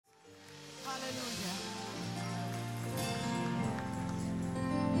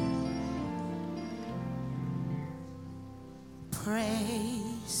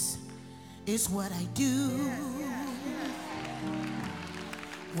Praise is what I do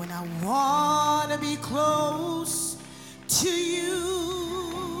when I want to be close to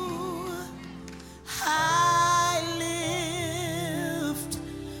you. I lift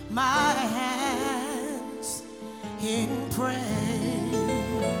my hands in praise.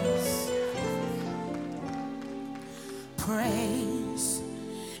 Praise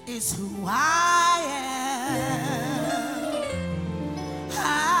is who I am.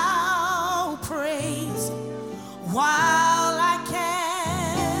 I'll praise while I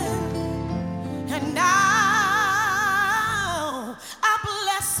can, and I'll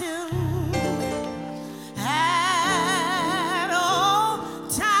bless him at all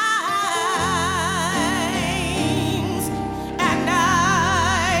times, and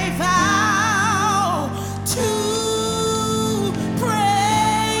I vow to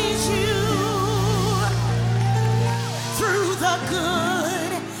praise you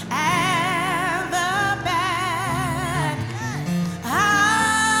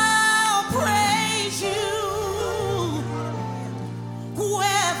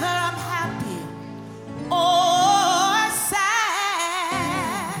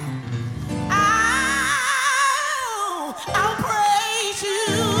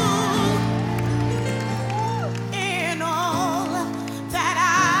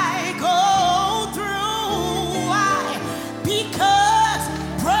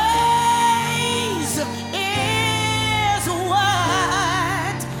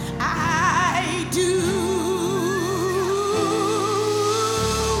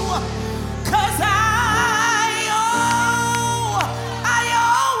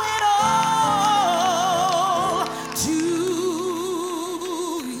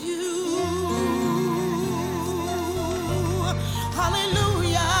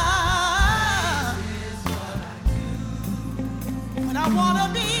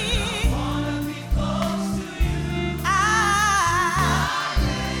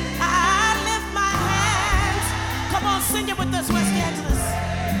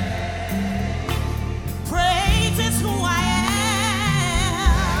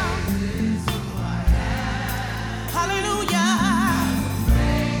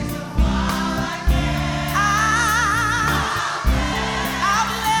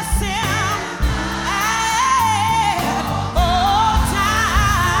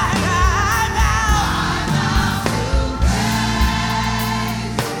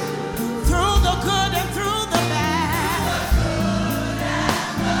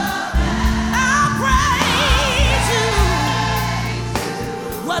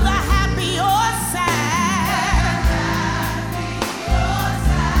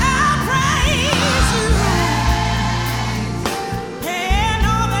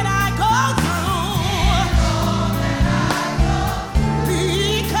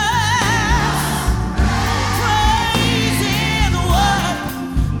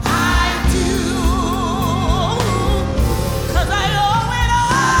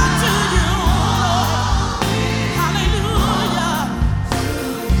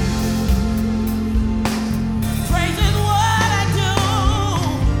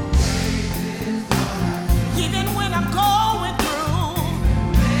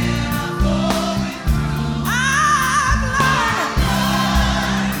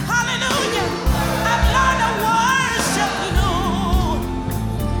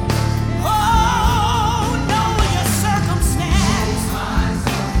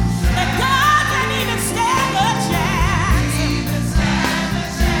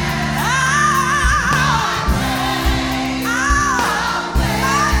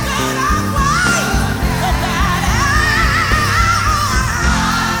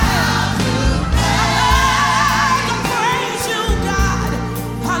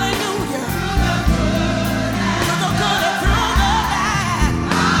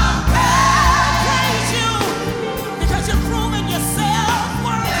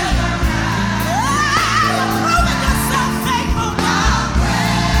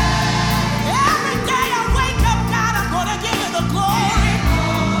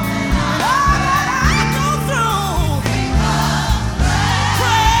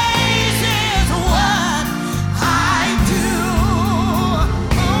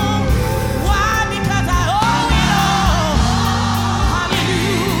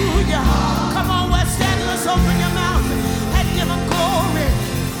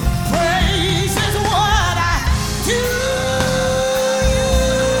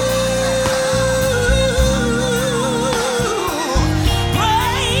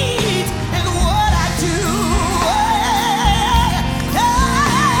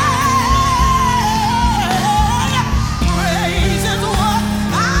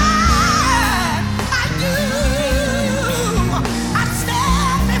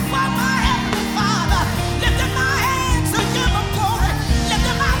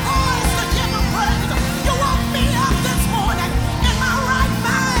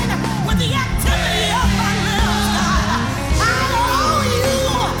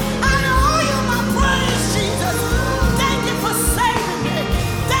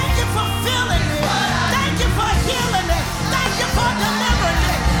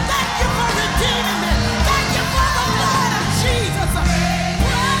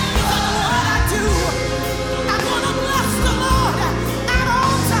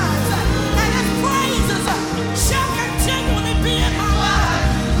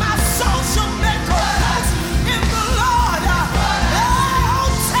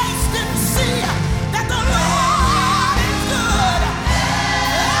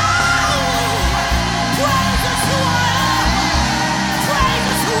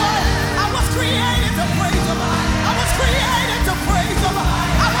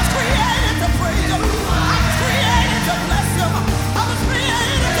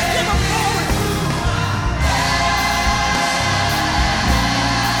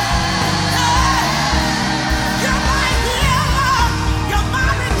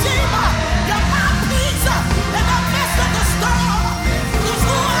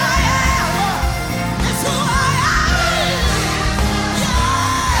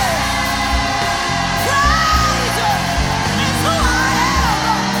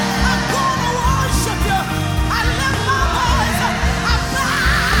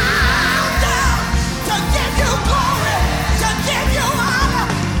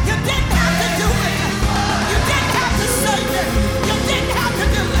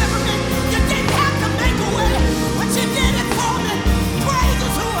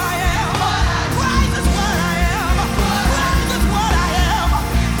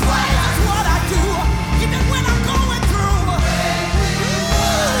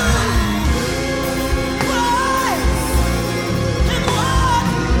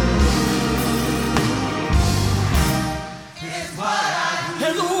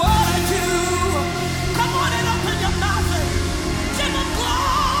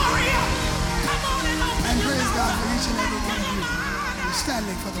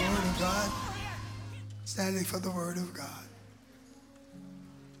standing for the word of God.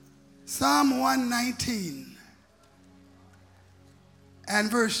 Psalm 119 and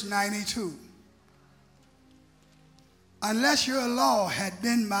verse 92. Unless your law had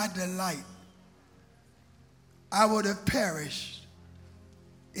been my delight, I would have perished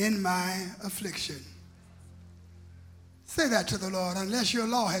in my affliction. Say that to the Lord. Unless your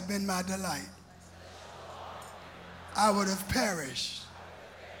law had been my delight, I would have perished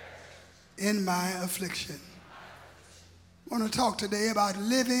in my affliction. I want to talk today about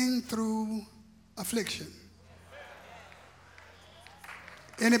living through affliction.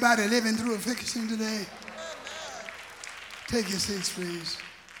 Anybody living through affliction today? Take your seats, please.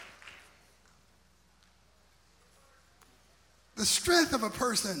 The strength of a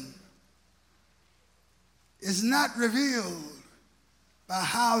person is not revealed by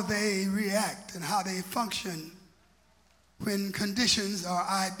how they react and how they function when conditions are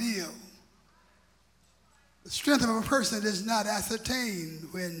ideal. The strength of a person is not ascertained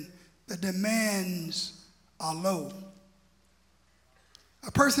when the demands are low.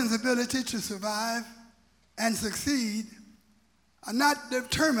 A person's ability to survive and succeed are not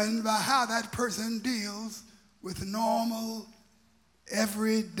determined by how that person deals with normal,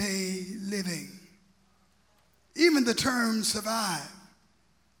 everyday living. Even the term survive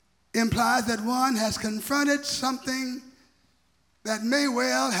implies that one has confronted something that may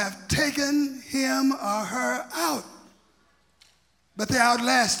well have taken him or her out, but they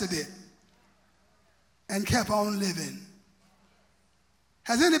outlasted it and kept on living.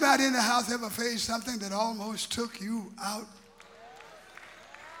 Has anybody in the house ever faced something that almost took you out?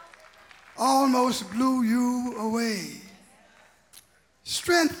 Almost blew you away?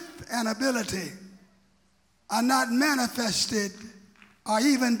 Strength and ability are not manifested or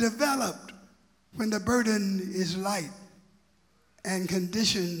even developed when the burden is light and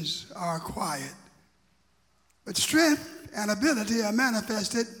conditions are quiet. But strength and ability are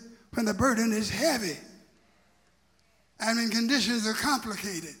manifested when the burden is heavy and when conditions are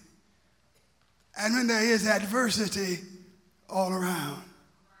complicated and when there is adversity all around.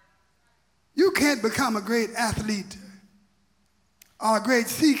 You can't become a great athlete or a great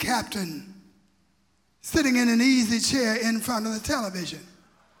sea captain sitting in an easy chair in front of the television.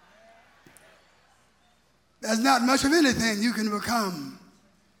 There's not much of anything you can become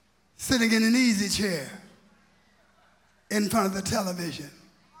sitting in an easy chair in front of the television.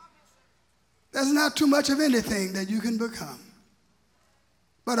 There's not too much of anything that you can become.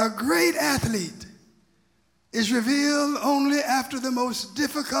 But a great athlete is revealed only after the most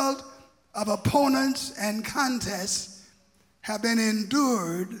difficult of opponents and contests have been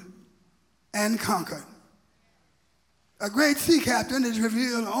endured and conquered. A great sea captain is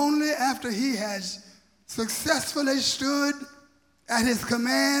revealed only after he has successfully stood at his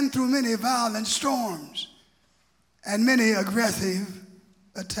command through many violent storms and many aggressive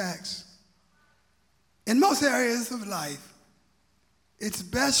attacks. In most areas of life, it's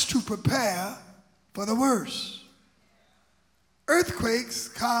best to prepare for the worst. Earthquakes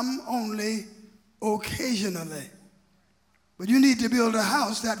come only occasionally, but you need to build a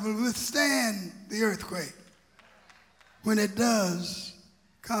house that will withstand the earthquake when it does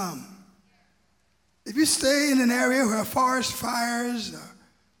come. If you stay in an area where forest fires are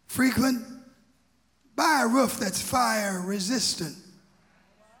frequent, buy a roof that's fire resistant.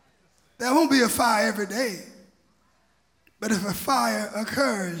 There won't be a fire every day, but if a fire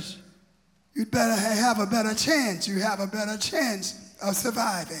occurs, you'd better have a better chance. You have a better chance of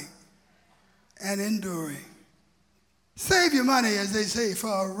surviving and enduring. Save your money, as they say,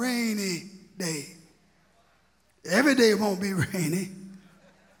 for a rainy day. Every day won't be rainy,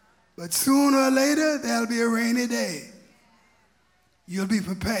 but sooner or later there'll be a rainy day. You'll be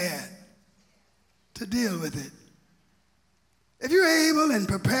prepared to deal with it. If you're able and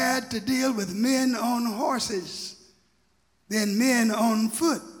prepared to deal with men on horses, then men on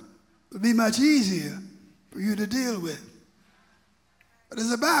foot will be much easier for you to deal with. But as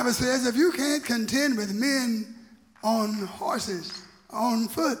the Bible says, if you can't contend with men on horses, on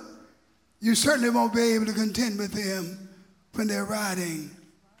foot, you certainly won't be able to contend with them when they're riding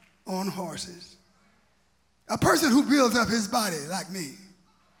on horses. A person who builds up his body like me,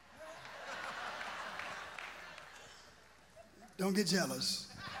 don't get jealous.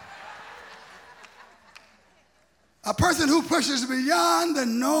 A person who pushes beyond the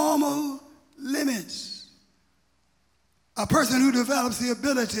normal limits. A person who develops the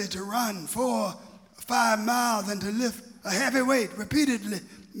ability to run 4 or 5 miles and to lift a heavy weight repeatedly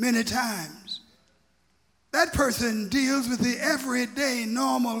many times. That person deals with the everyday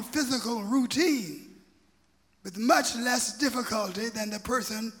normal physical routine with much less difficulty than the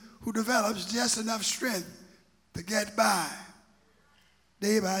person who develops just enough strength to get by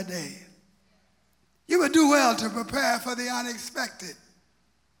day by day. You would do well to prepare for the unexpected.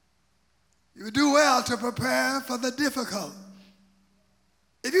 You would do well to prepare for the difficult.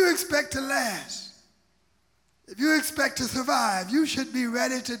 If you expect to last, if you expect to survive, you should be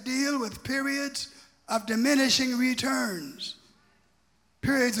ready to deal with periods of diminishing returns,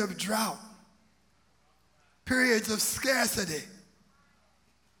 periods of drought, periods of scarcity,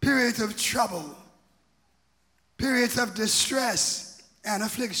 periods of trouble, periods of distress and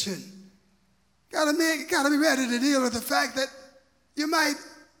affliction. Gotta be ready to deal with the fact that you might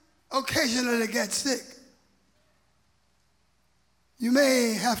occasionally get sick. You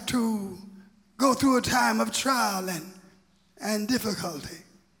may have to go through a time of trial and difficulty.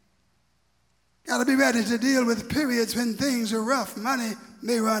 Got to be ready to deal with periods when things are rough. Money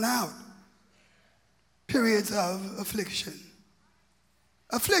may run out. Periods of affliction.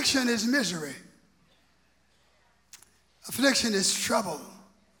 Affliction is misery. Affliction is trouble.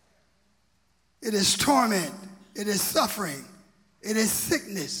 It is torment. It is suffering. It is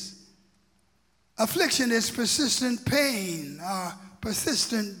sickness. Affliction is persistent pain or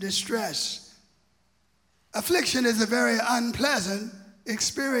persistent distress. Affliction is a very unpleasant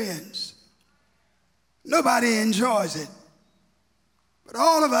experience. Nobody enjoys it. But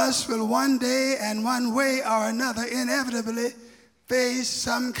all of us will one day and one way or another inevitably face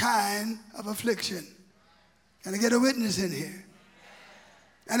some kind of affliction. Can I get a witness in here?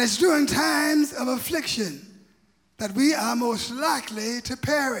 And it's during times of affliction that we are most likely to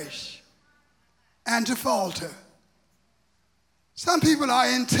perish and to falter. Some people are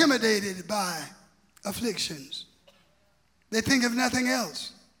intimidated by afflictions. They think of nothing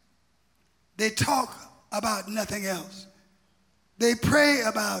else. They talk about nothing else. They pray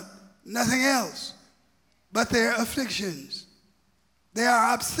about nothing else but their afflictions. They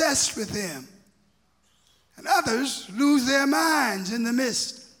are obsessed with them. And others lose their minds in the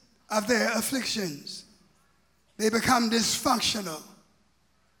midst of their afflictions. They become dysfunctional.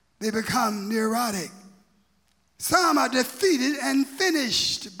 They become neurotic. Some are defeated and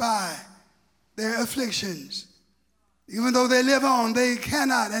finished by their afflictions. Even though they live on, they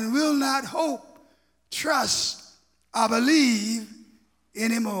cannot and will not hope, trust, or believe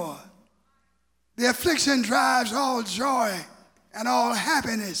anymore. The affliction drives all joy and all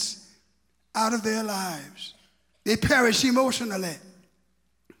happiness out of their lives. They perish emotionally,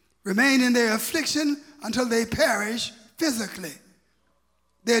 remain in their affliction until they perish physically.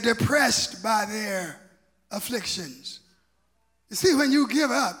 They're depressed by their afflictions. You see, when you give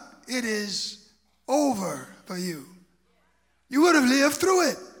up, it is over for you. You would have lived through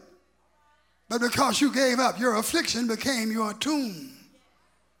it, but because you gave up, your affliction became your tomb.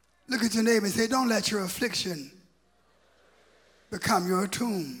 Look at your neighbor and say, don't let your affliction become your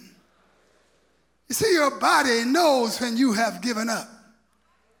tomb. You see, your body knows when you have given up.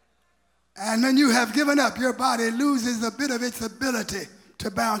 And when you have given up, your body loses a bit of its ability to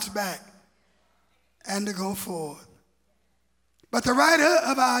bounce back and to go forth. But the writer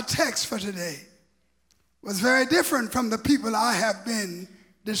of our text for today was very different from the people I have been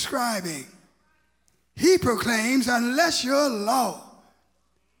describing. He proclaims, unless your law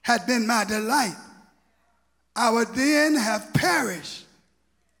had been my delight, I would then have perished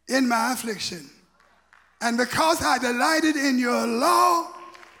in my affliction. And because I delighted in your law,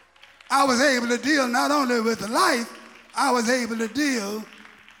 I was able to deal not only with life, I was able to deal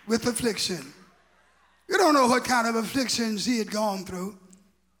with affliction. You don't know what kind of afflictions he had gone through.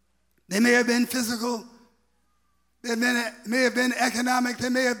 They may have been physical, they may have been economic, they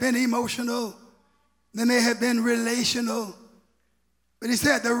may have been emotional, they may have been relational. But he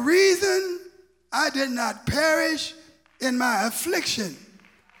said, the reason I did not perish in my affliction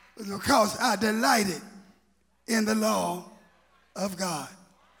was because I delighted in the law of God.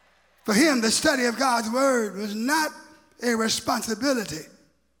 For him, the study of God's word was not a responsibility.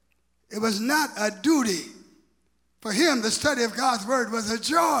 It was not a duty. For him, the study of God's word was a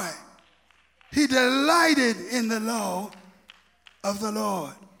joy. He delighted in the law of the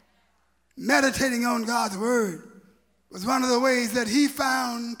Lord. Meditating on God's word was one of the ways that he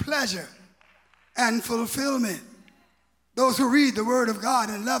found pleasure and fulfillment. Those who read the word of God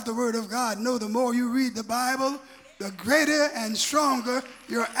and love the word of God know the more you read the Bible, the greater and stronger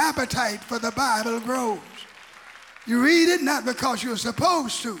your appetite for the Bible grows. You read it not because you're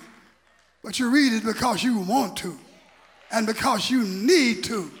supposed to, but you read it because you want to and because you need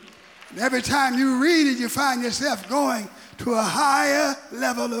to. And every time you read it, you find yourself going to a higher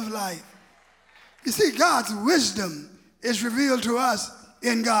level of life. You see, God's wisdom is revealed to us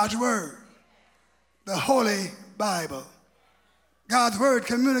in God's word, the Holy Bible. God's word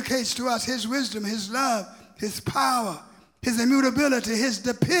communicates to us his wisdom, his love, his power, his immutability, his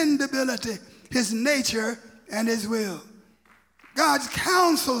dependability, his nature, and his will. God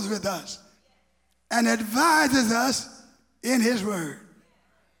counsels with us and advises us in his word.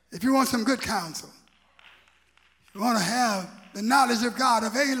 If you want some good counsel, if you want to have the knowledge of God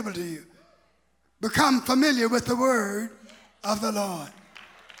available to you, become familiar with the word of the Lord.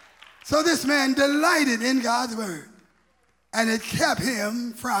 So this man delighted in God's word, and it kept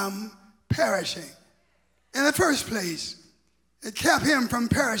him from perishing. In the first place, it kept him from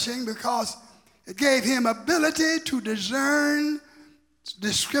perishing because it gave him ability to discern,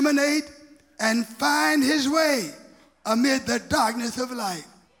 discriminate, and find his way amid the darkness of life.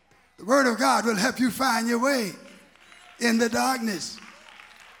 The word of God will help you find your way in the darkness.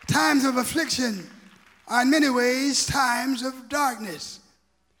 Times of affliction are in many ways times of darkness.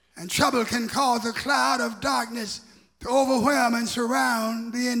 And trouble can cause a cloud of darkness to overwhelm and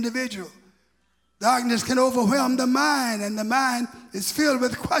surround the individual. Darkness can overwhelm the mind, and the mind is filled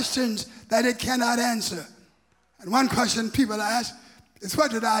with questions that it cannot answer. And one question people ask is,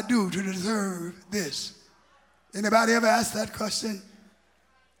 what did I do to deserve this? Anybody ever ask that question?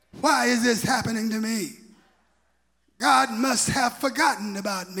 Why is this happening to me? God must have forgotten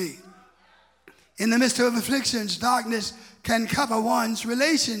about me. In the midst of afflictions, darkness can cover one's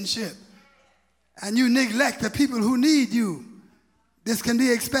relationship, and you neglect the people who need you. This can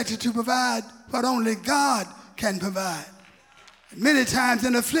be expected to provide what only God can provide. And many times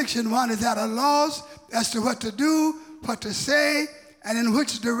in affliction, one is at a loss as to what to do, what to say, and in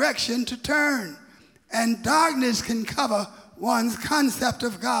which direction to turn. And darkness can cover one's concept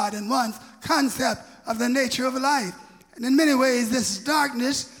of God and one's concept of the nature of life. And in many ways, this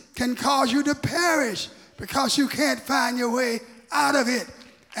darkness can cause you to perish because you can't find your way out of it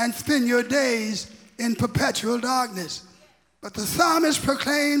and spend your days in perpetual darkness. But the psalmist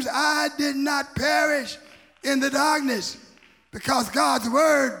proclaims, I did not perish in the darkness because God's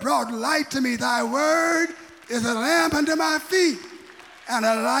word brought light to me. Thy word is a lamp unto my feet and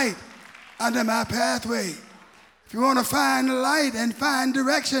a light unto my pathway. If you want to find light and find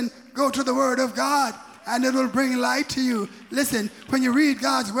direction, go to the word of God, and it will bring light to you. Listen, when you read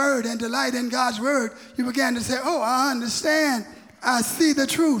God's word and delight in God's word, you begin to say, oh, I understand. I see the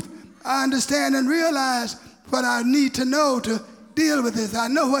truth. I understand and realize what I need to know to deal with this. I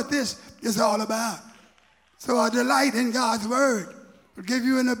know what this is all about. So a delight in God's word will give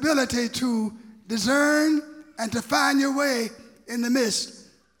you an ability to discern and to find your way in the midst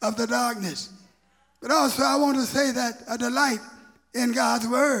of the darkness. But also I want to say that a delight in God's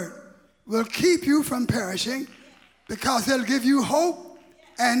word will keep you from perishing because it'll give you hope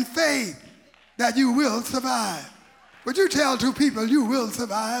and faith that you will survive. Would you tell two people you will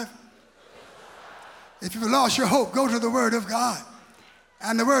survive? If you've lost your hope, go to the word of God.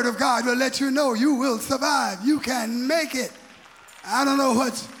 And the word of God will let you know you will survive. You can make it. I don't know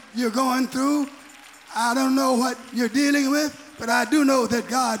what you're going through. I don't know what you're dealing with, but I do know that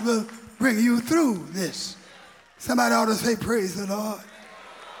God will bring you through this. Somebody ought to say, praise the Lord.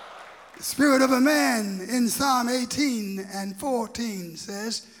 The spirit of a man in Psalm 18 and 14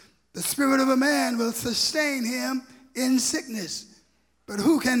 says, the spirit of a man will sustain him in sickness, but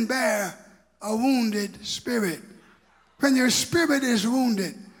who can bear a wounded spirit? When your spirit is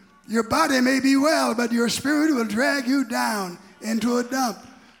wounded, your body may be well, but your spirit will drag you down into a dump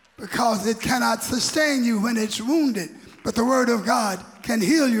because it cannot sustain you when it's wounded. But the word of God can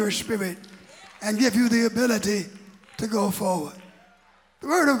heal your spirit and give you the ability to go forward. The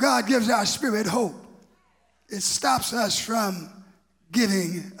word of God gives our spirit hope. It stops us from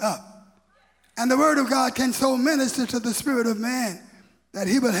giving up. And the word of God can so minister to the spirit of man that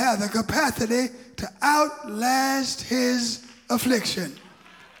he will have the capacity to outlast his affliction.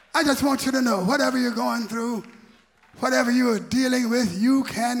 I just want you to know, whatever you're going through, whatever you are dealing with, you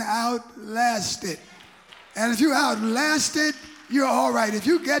can outlast it. And if you outlast it, you're all right. If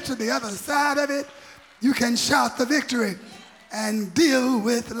you get to the other side of it, you can shout the victory and deal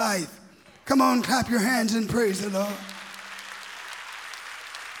with life. Come on, clap your hands and praise the Lord.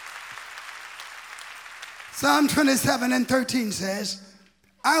 Psalm 27 and 13 says,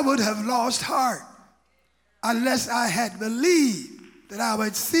 I would have lost heart unless I had believed that I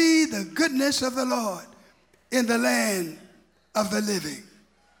would see the goodness of the Lord in the land of the living.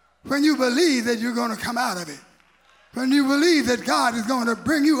 When you believe that you're going to come out of it, when you believe that God is going to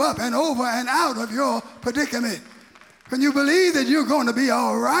bring you up and over and out of your predicament, when you believe that you're going to be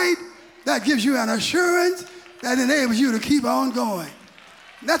all right, that gives you an assurance that enables you to keep on going.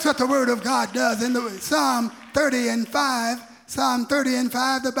 That's what the word of God does. In the Psalm 30 and 5,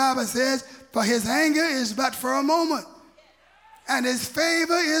 the Bible says, for his anger is but for a moment, and his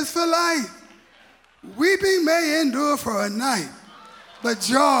favor is for life. Weeping may endure for a night, but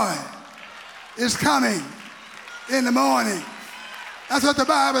joy is coming in the morning. That's what the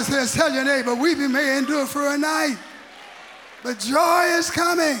Bible says. Tell your neighbor, weeping may endure for a night, but joy is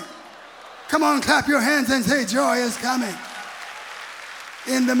coming. Come on, clap your hands and say, joy is coming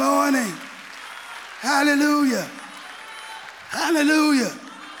in the morning. Hallelujah. Hallelujah.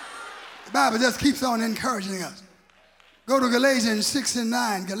 The Bible just keeps on encouraging us. Go to Galatians 6 and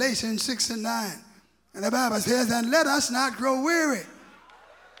 9. Galatians 6 and 9. And the Bible says, and let us not grow weary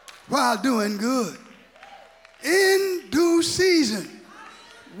while doing good. In due season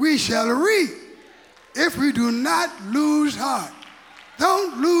we shall reap if we do not lose heart.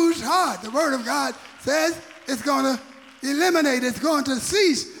 Don't lose heart. The Word of God says it's going to eliminate, it's going to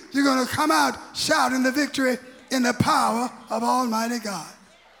cease. You're going to come out shouting the victory in the power of Almighty God.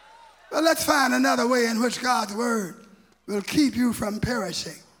 But let's find another way in which God's Word will keep you from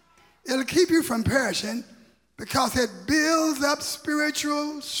perishing. It'll keep you from perishing because it builds up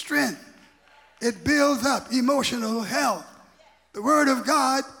spiritual strength. It builds up emotional health. The Word of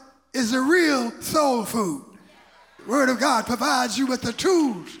God is the real soul food. The Word of God provides you with the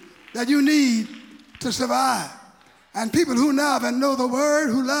tools that you need to survive. And people who love and know the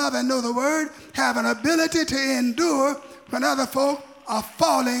Word, have an ability to endure when other folk are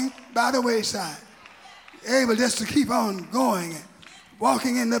falling by the wayside. Able just to keep on going and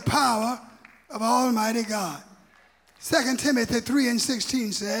walking in the power of Almighty God. 2 Timothy 3 and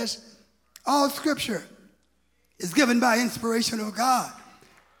 16 says, all Scripture is given by inspiration of God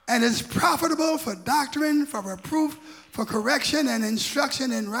and is profitable for doctrine, for reproof, for correction and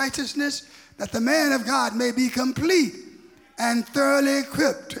instruction in righteousness, that the man of God may be complete and thoroughly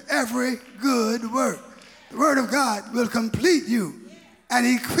equipped to every good work. The Word of God will complete you and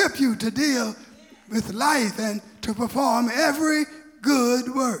equip you to deal with life and to perform every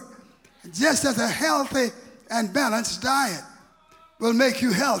good work. Just as a healthy and balanced diet will make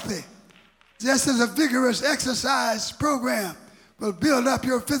you healthy, just as a vigorous exercise program will build up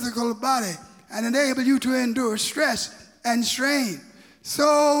your physical body and enable you to endure stress and strain,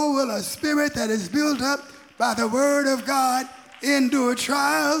 so will a spirit that is built up by the Word of God endure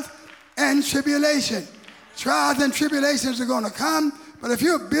trials and tribulation. Trials and tribulations are going to come, but if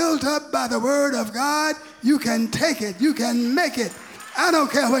you're built up by the Word of God, you can take it, you can make it. I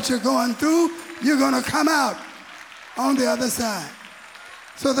don't care what you're going through, you're going to come out on the other side.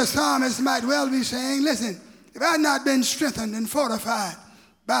 So the psalmist might well be saying, listen, if I had not been strengthened and fortified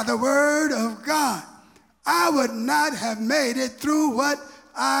by the Word of God, I would not have made it through what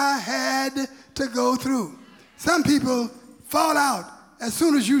I had to go through. Some people fall out as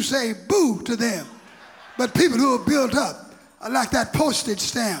soon as you say boo to them. But people who are built up are like that postage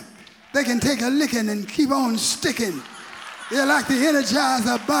stamp. They can take a licking and keep on sticking. They're like the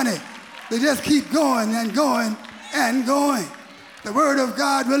Energizer Bunny. They just keep going and going and going. The Word of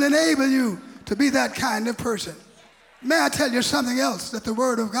God will enable you to be that kind of person. May I tell you something else that the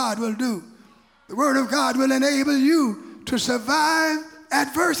Word of God will do? The Word of God will enable you to survive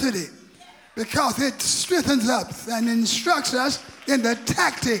adversity because it strengthens us and instructs us in the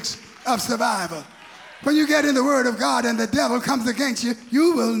tactics of survival. When you get in the Word of God and the devil comes against you,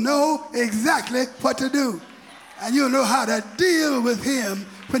 you will know exactly what to do. And you'll know how to deal with him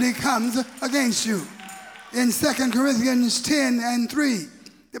when he comes against you. In 2 Corinthians 10 and 3,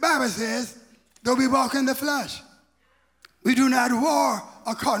 the Bible says, though we walk in the flesh, we do not war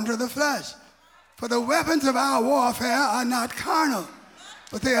according to the flesh. For the weapons of our warfare are not carnal,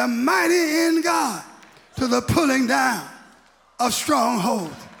 but they are mighty in God to the pulling down of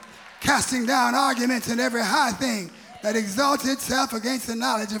strongholds, casting down arguments and every high thing that exalts itself against the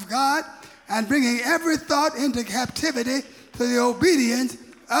knowledge of God, and bringing every thought into captivity to the obedience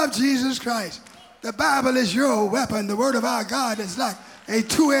of Jesus Christ. The Bible is your weapon. The Word of our God is like a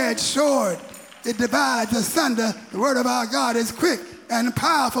two-edged sword. It divides asunder. The Word of our God is quick and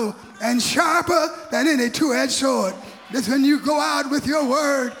powerful and sharper than any two-edged sword. This when you go out with your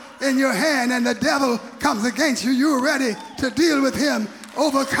Word in your hand and the devil comes against you, you're ready to deal with him,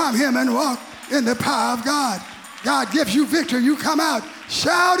 overcome him, and walk in the power of God. God gives you victory. You come out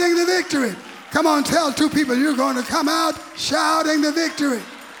shouting the victory. Come on, tell two people you're going to come out shouting the victory.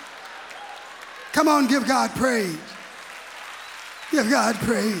 Come on, give God praise. Give God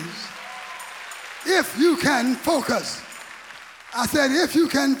praise. If you can focus, I said if you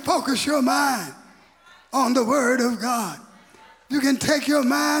can focus your mind on the Word of God, you can take your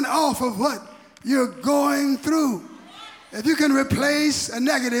mind off of what you're going through. If you can replace a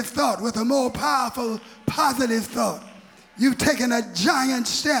negative thought with a more powerful, positive thought, you've taken a giant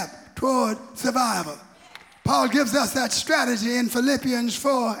step toward survival. Paul gives us that strategy in Philippians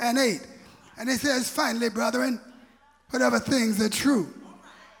 4:8. And he says, finally, brethren, whatever things are true,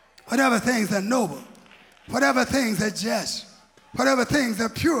 whatever things are noble, whatever things are just, whatever things are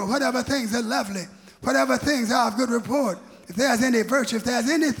pure, whatever things are lovely, whatever things are of good report, if there's any virtue, if there's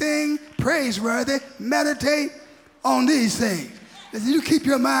anything praiseworthy, meditate on these things. You keep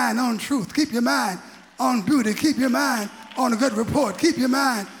your mind on truth, keep your mind on beauty, keep your mind on a good report, keep your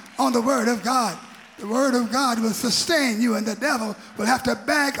mind on the Word of God. The Word of God will sustain you, and the devil will have to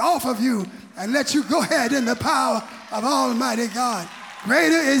back off of you and let you go ahead in the power of Almighty God.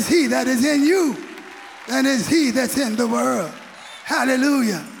 Greater is he that is in you than is he that's in the world.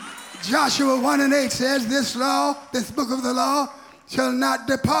 Hallelujah. Joshua 1:8 says, this book of the law shall not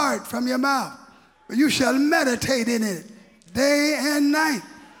depart from your mouth, but you shall meditate in it day and night,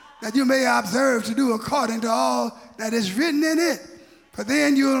 that you may observe to do according to all that is written in it. For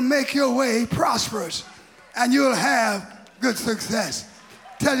then you'll make your way prosperous, and you'll have good success.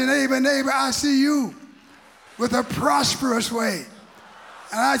 Tell your neighbor, I see you with a prosperous way,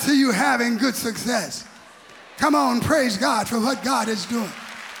 and I see you having good success. Come on, praise God for what God is doing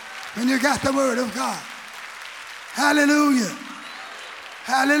when you got the Word of God. Hallelujah.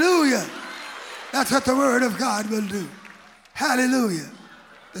 Hallelujah. That's what the Word of God will do. Hallelujah.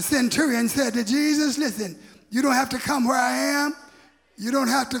 The centurion said to Jesus, listen, you don't have to come where I am. You don't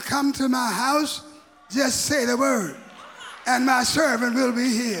have to come to my house. Just say the word, and my servant will be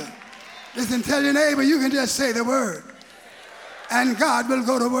healed. Listen, tell your neighbor, you can just say the word, and God will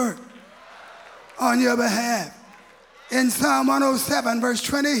go to work on your behalf. In Psalm 107, verse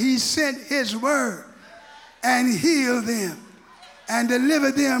 20, he sent his word and healed them and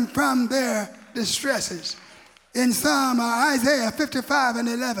delivered them from their distresses. In Isaiah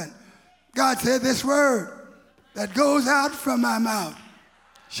 55:11, God said, this word that goes out from my mouth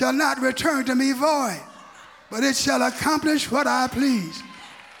shall not return to me void, but it shall accomplish what I please,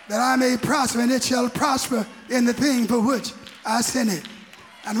 that I may prosper, and it shall prosper in the thing for which I sent it.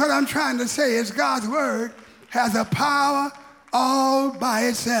 And what I'm trying to say is God's word has a power all by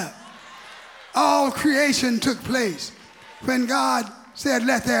itself. All creation took place when God said,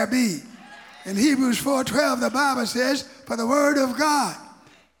 let there be. In Hebrews 4:12, the Bible says, for the word of God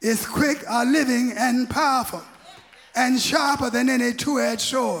is quick, living, and powerful, and sharper than any two-edged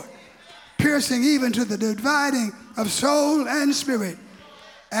sword, piercing even to the dividing of soul and spirit,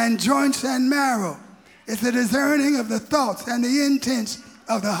 and joints and marrow. It's the discerning of the thoughts and the intents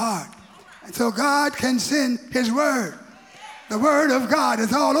of the heart. And so God can send his word. The word of God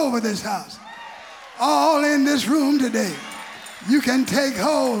is all over this house, all in this room today. You can take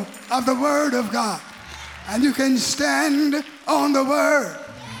hold of the word of God, and you can stand on the word.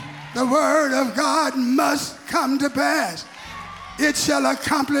 The word of God must come to pass. It shall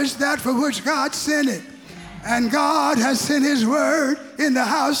accomplish that for which God sent it. And God has sent his word in the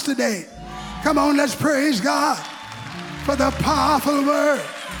house today. Come on, let's praise God for the powerful word.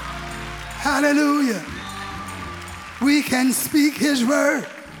 Hallelujah. We can speak his word.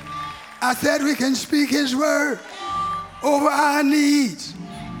 I said we can speak his word over our needs,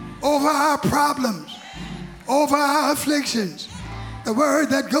 over our problems, over our afflictions. The word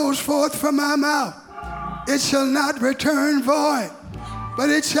that goes forth from my mouth, it shall not return void,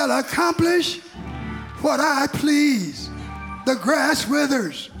 but it shall accomplish what I please. The grass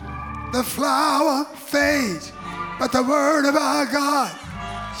withers, the flower fades, but the word of our God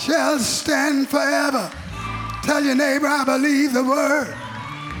shall stand forever. Tell your neighbor, I believe the word.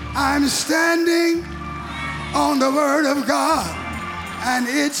 I'm standing on the word of God, and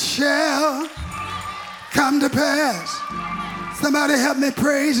it shall come to pass. Somebody help me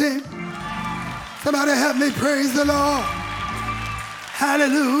praise him. Somebody help me praise the Lord.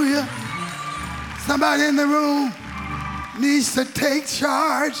 Hallelujah. Somebody in the room needs to take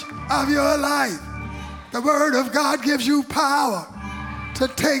charge of your life. The word of God gives you power to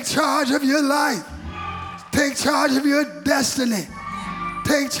take charge of your life. Take charge of your destiny.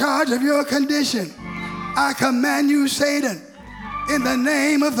 Take charge of your condition. I command you, Satan, in the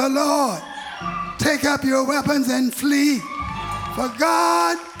name of the Lord, take up your weapons and flee. For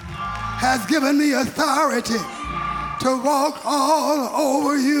God has given me authority to walk all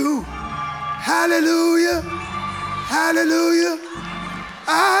over you. Hallelujah. Hallelujah.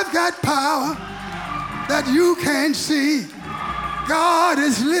 I've got power that you can't see. God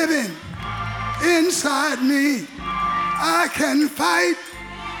is living inside me. I can fight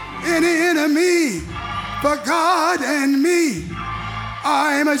any enemy, for God and me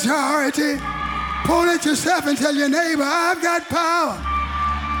are a majority. Point at yourself and tell your neighbor, I've got power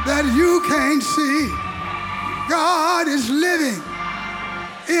that you can't see. God is living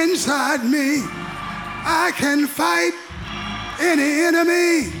inside me. I can fight any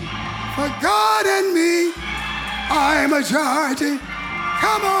enemy. For God and me are a majority.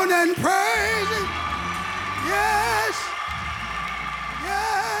 Come on and praise Him. Yes.